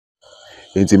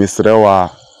Enti mesrewa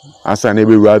asa na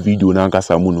be video na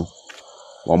nkasa mu no.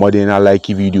 Wamode na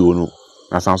like video no.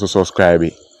 Na san so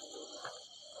subscribe.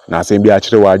 Na send be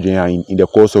actually wadwen in the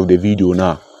course of the video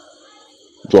now.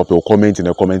 Drop your comment in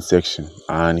the comment section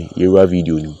and you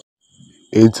video ni.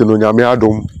 Enti no nyame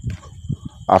adom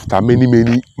after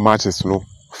many matches no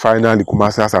finally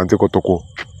Kumasi Asante Kotoko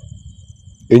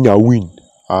enya win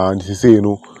and he say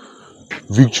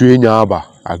victory enya aba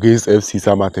against FC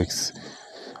Samartex.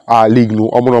 League no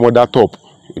omo that top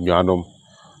enuanom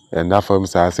and that firm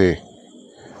say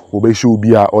we show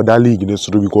be other league no so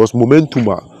because momentum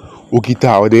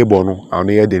okita o dey bono and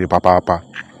no dey papa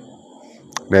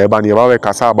na eba ni eba we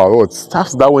kasa about what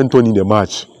stuff that went on in the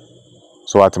match.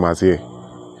 So what I say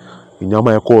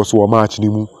inyama e course so match ni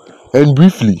mu and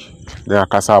briefly na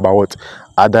kasa about what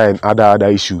other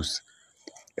issues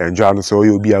and John so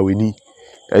you be a winning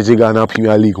eje Ghana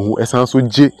Premier League who esanso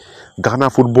je Ghana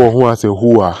football who as a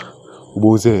whole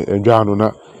we say and John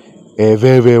na a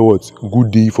very what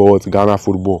good day for what Ghana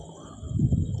football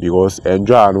because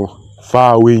John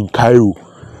far away in Cairo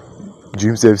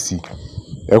Dreams FC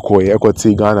eko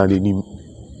take Ghana name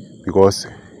because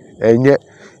enye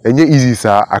easy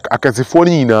sir akasefo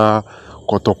ni na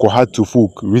Kotoko had to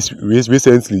folk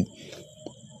recently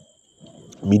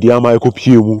media ma eko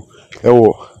pie mu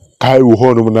ewo Cairo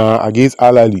honum na against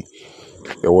Al Ahly.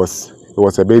 It was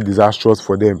a bit disastrous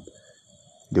for them.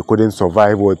 They couldn't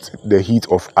survive the heat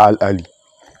of Al Ahly.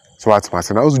 So what's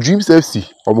passing now? Dreams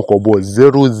FC Omokobo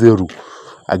 0-0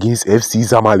 against FC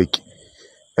Zamalek.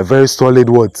 A very solid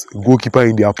goalkeeper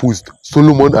in their post.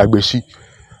 Solomon Agbeshi.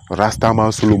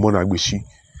 Rastaman Solomon Agbeshi.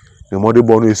 The mother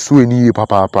born is so any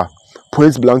papa.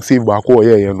 Points blank save back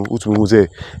say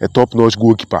a top-notch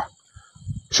goalkeeper.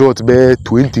 Short be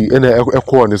 20 and a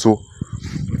corner so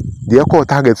the echo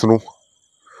targets no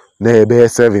na be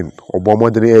 7 or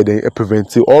more than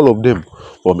prevent all of them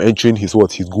from entering his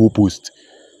goal post.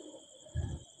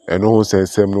 And no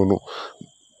sense no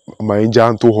my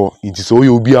jan to ho it is so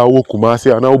you be a wo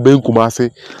Kumasi and now ben Kumasi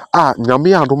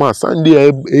nyame adoma Sunday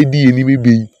edi enimi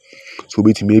be so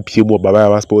beti me pie mo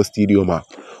Baba Sports Stadium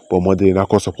but more than I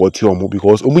support you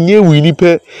because omunye win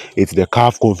pe it's the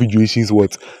CAF Confederations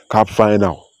Cup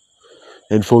final.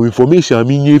 And for information, I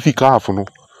mean if you CAF no,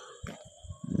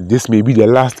 this may be the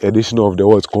last edition of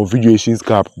the Confederations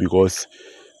Cup because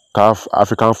CAF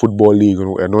African Football League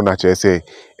and no nature say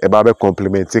about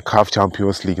complement CAF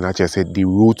Champions League nature say they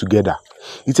roll together.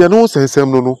 It's a no sense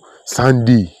no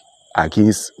Sunday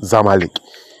against Zamalek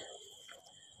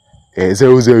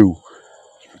 0-0.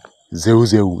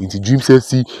 Into Dreams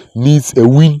FC needs a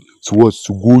win to go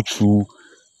through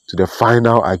to the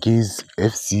final against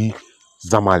FC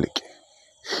Zamalek.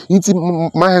 It's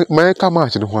my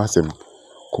match in Huasem.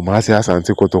 Kumasi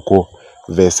Asante Kotoko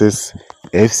versus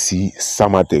FC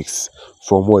Samartex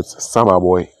from Summer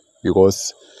Boy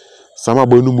because Summer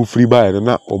Boy no move free by and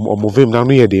na omovem na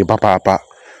no ye dey papa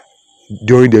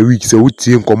during the week so we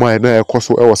team come and na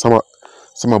ekoso e was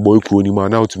Summer Boy kro ni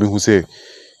man now to me who say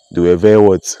they were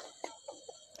very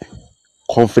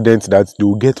confident that they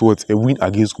will get a win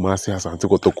against Kumasi Asante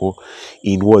Kotoko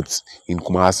in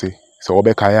Kumasi. So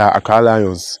Obekaya Accra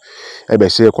Lions ebe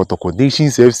share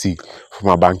Kotokonews FC from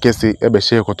Abankese ebe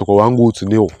share Kotoko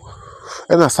 1-0.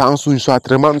 And a Samsung so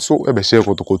Atreman so ebe share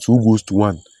Kotoko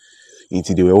 2-1.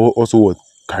 Until they were also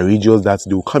courageous that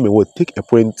they will come and take a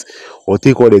point or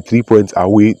take all the 3 points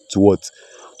away to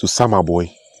Summer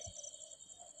Boy.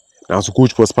 Now so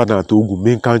coach Prosper na to Ogum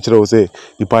main country will say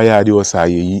the paya ade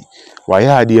osaye why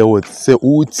ade say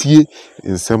otie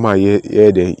nsema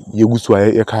ye de yegusu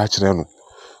ye ka kire no.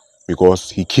 Because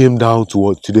he came down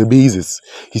to the basis.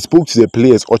 He spoke to the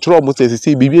players. Ochoro almost says,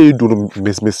 "Say, baby, you do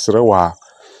mesrewa.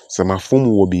 Some form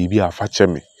will be a fetch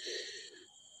me."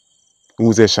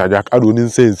 Who says, "Shajak, I don't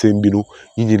say bino,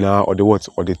 inina or the what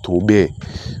or the tobe."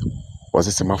 Was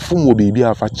it some form will be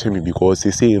a fetch me because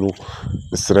they say,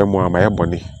 mesremo my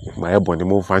bonny,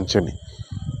 more fanche me.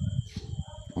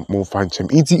 More fanche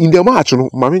me. In the match,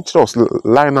 my trust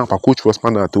line up a coach was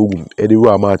man at Ogum, Eddie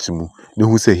match.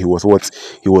 Who say he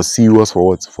was serious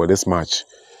for this match.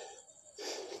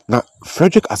 Now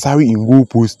Frederick Asari in goal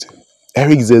post,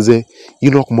 Eric Zeze,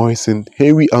 Enoch Morrison,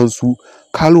 Henry Ansu,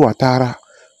 Kalu Atara,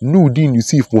 Nudin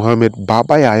Yusuf Mohammed,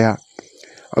 Baba Yaya,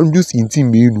 Andrews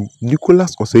Intim Menu,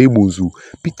 Nicholas Oseibozu,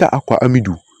 Peter Akwa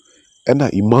Amidu, and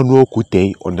Emmanuel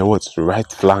Kute on the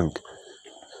right flank.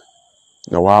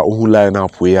 Now our own line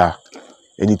up where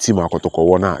any team Kotoko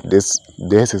wanna this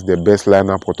is the best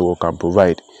lineup Kotoko can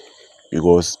provide.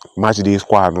 Because match day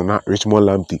squad no not Richmond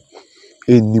Lamptey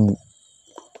nimu.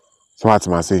 So what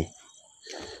I say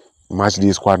match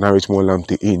day squad na Richmond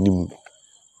Lamptey nimu.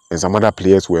 and some other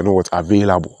players were not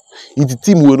available. In the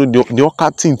team we no the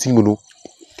captain team no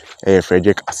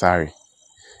Frederick Asare.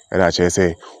 And I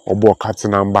say obo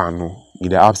captain number no in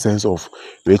the absence of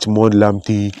Richmond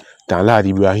Lamptey, Tanlad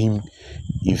Ibrahim,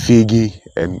 Ifege,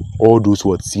 and all those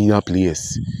senior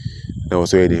players. They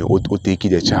also they take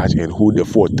the charge and hold the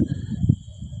fort.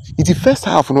 In the first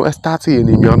half, started in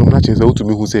the matches to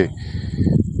me who say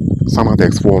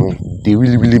Samartex for they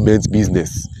really meant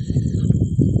business.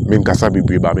 Men kasa be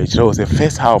but me was the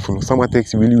first half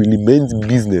Samartex really meant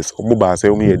business. Omo ba say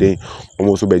omo here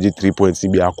almost be 3 points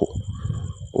in Biako.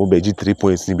 Omo be 3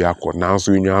 points in Biako. Now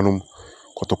so Nyanum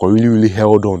Kotoko really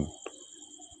held on.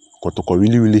 Kotoko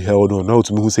really held on. Now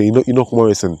to me who say Enoch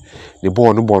Morrison the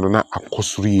ball no na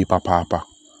akosuri papa.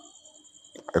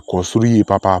 Akosuri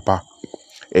papa.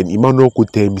 And Emmanuel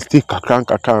could tell mistake kakran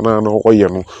na no.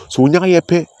 So nya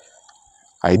yepe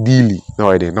ideally now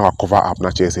I cover up na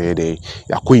say dey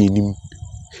yakoyinim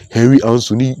Henry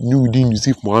Anthony Newdin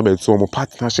Yusuf Mohammed so my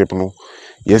partnership no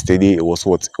yesterday it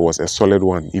was a solid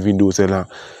one, even though say na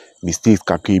mistakes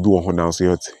kakri bi won now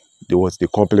say they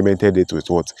complemented it with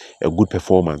a good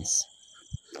performance.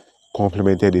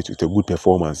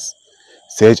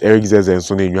 Serge Eric Zezen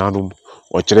so na nyanum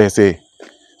o kire say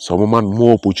some man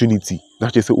more opportunity.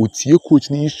 Not just say otie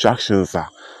coach ni instructions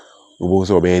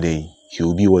also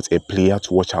he'll be a player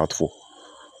to watch out for.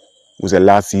 It was the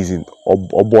last season. Or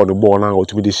the ball now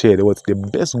to be the share. That was the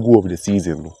best goal of the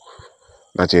season.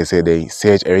 Not just say they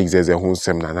Serge Eric Zeze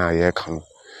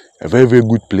a very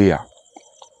good player.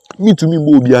 Me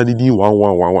will be needing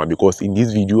 1-1-1-1 because in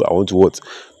this video I want to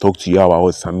talk to you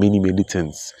about some many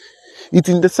things. It's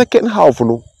in the second half,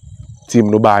 team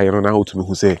no buy now to me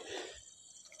who say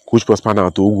Coach Prosper now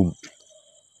to Ogum.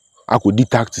 I could do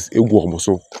tactics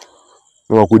so.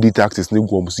 No, I could do tactics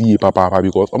papa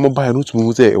because I'm not buying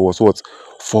no say it was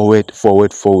forward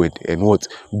and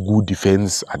good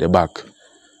defense at the back.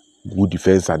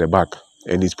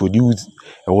 And it's produced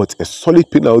a solid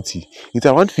penalty. It's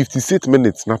around 56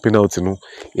 minutes na penalty no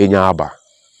enyaba.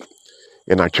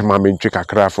 And I came a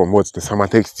cry from the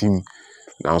Samartex team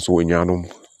now so enyanum.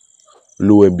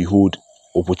 Lo and behold,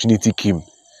 opportunity came.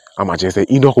 I'm just say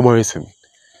Enoch Morrison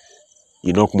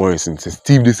says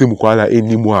Steve the same Mukwala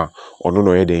anymore or no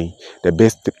the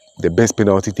best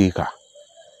penalty taker.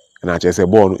 And I just say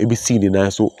ball no be seen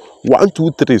in so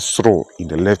 1-2-3 throw in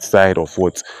the left side of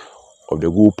the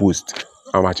goal post.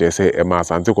 I'm just say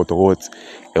Asantekotoko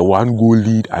a 1 goal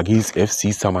lead against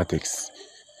FC Samartex.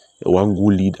 A 1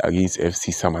 goal lead against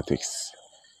FC Samartex.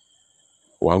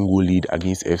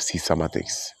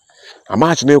 A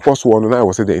match near cost one and I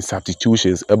was say the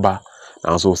substitutions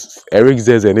and so Eric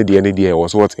says any day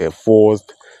was a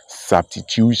forced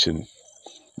substitution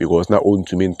because not only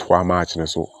to mean 2 match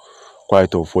so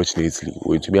quite unfortunately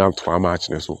we to me have 2 match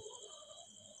so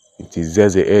it is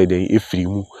there's a air day if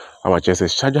you I'm just a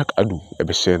Shajak Adu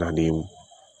ebe share na name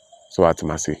so what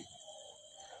I say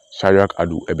Shajak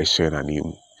Adu ebe share na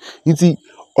name. You see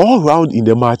all round in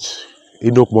the match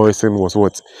Enoch Morrison was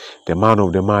the man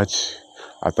of the match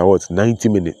after 90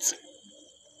 minutes.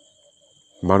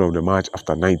 Man of the match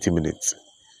after 90 minutes.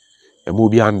 A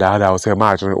movie and that I was a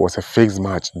match was a fixed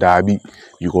match derby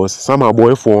because some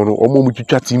boy for no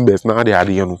team best now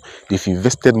they've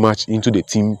invested much into the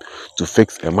team to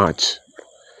fix a match.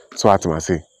 So what I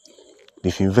say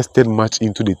they've invested much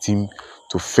into the team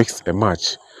to fix a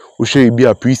match. We should be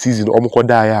a pre-season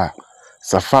omokodaya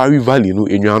Safari Valley no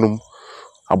enyanum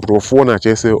abrofo na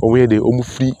chese omwe de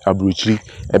omufri abrochiri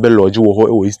ebe lodge wo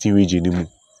ho Eastern region mu.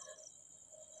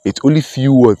 It's only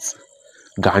few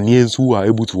Ghanaians who are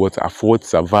able to afford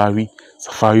Safari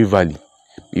Valley.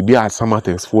 Maybe at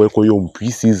Samartex for a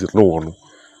pre-season no.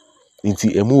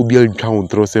 Inti emu bi antwa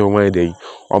ontro se o day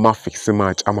o ma fix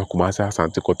match ama Kumasi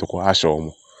Asantekotoko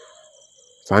asho.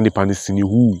 Sandy Pani Sini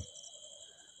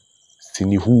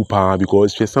who power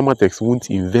because Samartex won't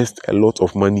invest a lot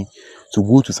of money to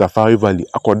go to Safari Valley.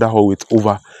 Akoda with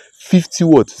over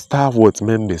 50 staff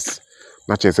members.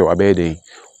 Not just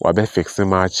wabe fix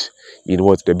match in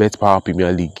the best power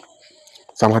Premier League.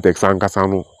 Samartex and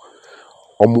Kasano.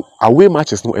 Away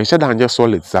matches no and just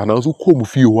solid. So now so come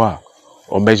few wa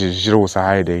on measure zero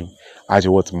side as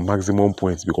maximum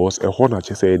points because a horn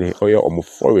just say on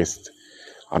forest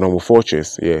and on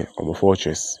fortress,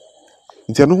 fortress.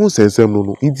 It's no sense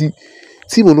no. It's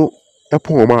team no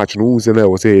upon match no say na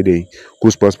was say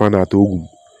Coach Prosper na to Ogum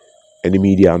and the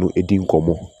media no edin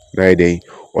komo na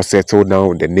or settle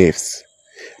down the nerves.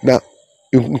 Now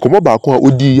nkomo ba ko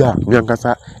odi ya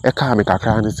nyankasa e ka me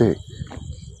kakra ne say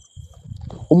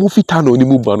omu fita no ni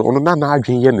mu ba no na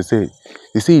adwen ye ne say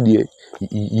they say de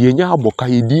yenya aboka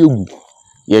ye di egu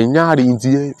yenya de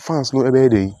inti fans no ebe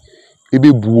dey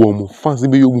ebe buo fans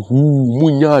ebe yom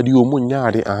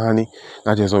munyade ahani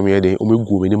na je so me dey o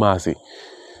megu me ni ma ase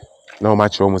na o ma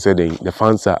che o mo say the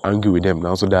fans are angry with them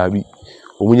now so that be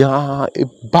o munya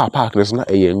ba park na so na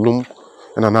nnum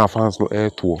na fans no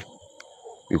to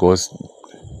because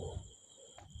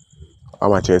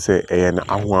ama che say na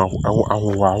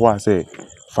ahwa say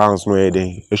fans no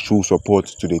show support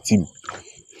to the team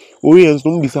Orients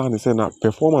no be say na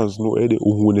performance no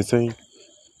ohu ne say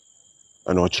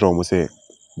and o chiro mo say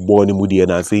ball ni mu dey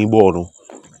na say ball no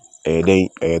then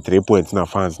 3 points na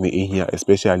fans ni here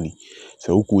especially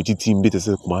so who coach team bit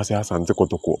say Kumasi Asante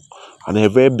Kotoko and a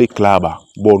very big club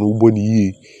ball no bo ni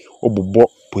ye obobo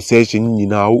possession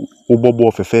nyina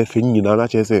obobo fefe nyina na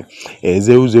che say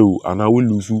 0-0 and we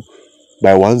lose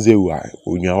by 1-0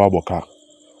 onyaa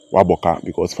waboka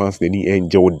because fans they need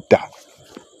enjoy that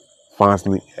fans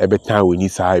ni every time we need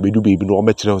say be do baby no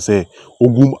be kire say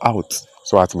Ogum out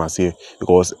so at my say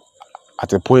because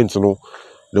at a point no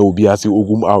there will be as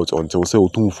Ogum out until say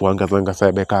Otumfuo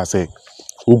angasa be ka say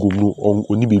Ogum no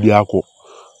oni baby akọ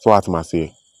so at my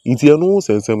say it no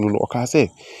sense no oka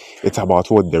say it's about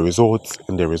what the results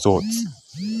and the results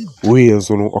we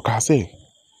so no oka say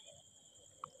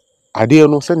ade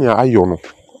no se ne ayo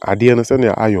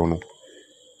no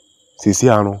sisi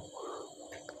ano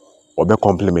obe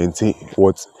complimenting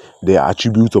what the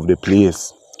attributes of the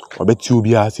players obe ti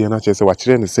obi ase na che say wa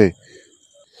kire ne say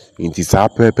inti sa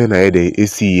pepe na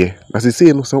esi na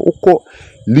sisi no say ukọ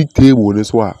league table ne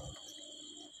so a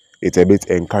it's a bit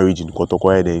encouraging Kotoko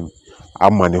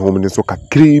amane home ne so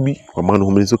kakra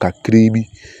bi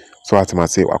so at ma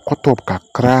say wa top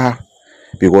kakra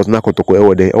because na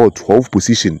Kotoko there 12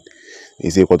 position he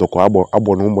say Kotoko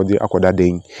abo no mo dey akoda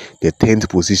den the 10th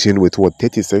position with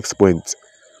 36 points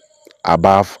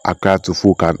above Accra to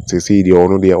Full to say the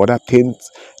other 10th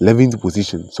 11th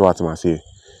position so at ma say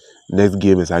next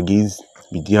game is against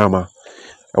Midiama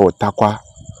Takwa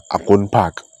Akon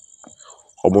Park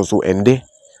almost ende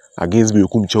against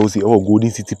Ogum Chelsea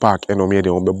Golden City Park and me dey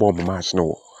on be bomb match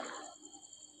no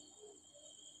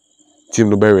team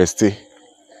no be rest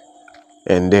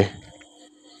ende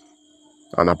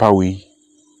anapa we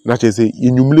na che say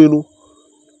inumle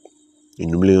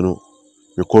no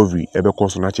recovery ebe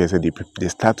course na che say they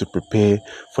start to prepare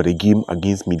for the game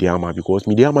against Midiama because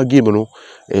Midiama game no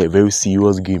a very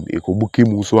serious game e ko buke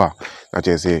mu so a na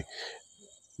che say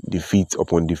defeat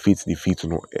upon defeat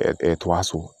no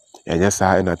twaso enya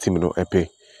sa na team no epe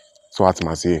so at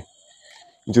ma say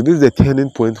this is the turning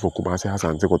point for Kumasi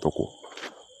Asante Kotoko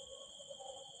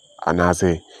and I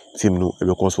say team no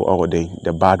because for all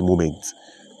the bad moments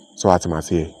so at ma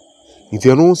say it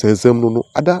no sense no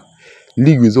other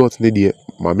league results ne dey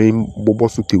mama bobo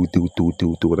so tew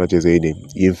na just say dem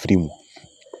yen free mu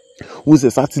who say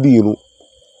Saturday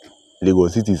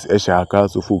Lagos Cities Accra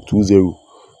so folk 2-0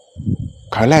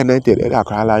 Carolina United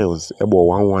Accra Lions ebo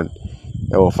 1-1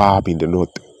 ebo far up in the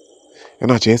north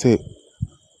and I just say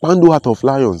Pando Heart of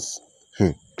Lions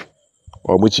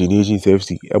Omuchi Nations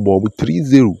FC ebo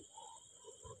 3-0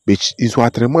 which is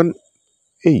what man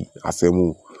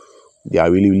asemu they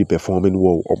are really performing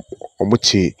well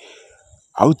Omuchi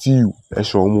out you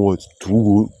show what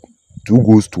 2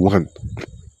 goals to 1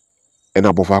 and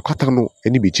above Akata no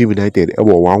any be United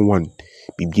ebo 1-1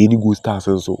 be go stars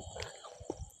so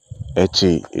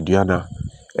eche eduana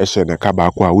eshe na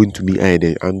kaba kwa win to me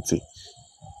anti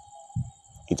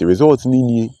it results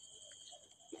ni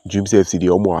Dreams FC the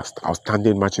almost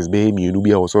outstanding matches be me no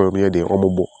be also me the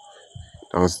omobo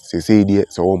now say there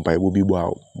so one by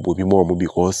Bobby more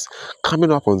because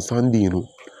coming up on Sunday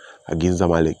against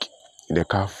Zamalek in the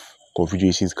CAF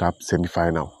Confederations Cup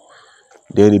semi-final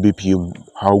then BPM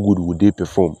how good would they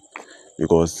perform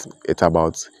because it's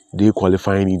about they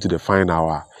qualifying into the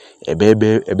final a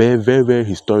very very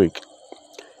historic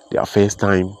their first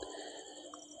time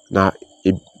now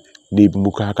they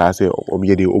mukaka say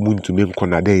omyede omuntu name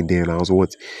corner there and then also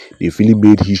what they really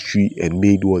made history and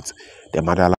made what the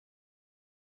mother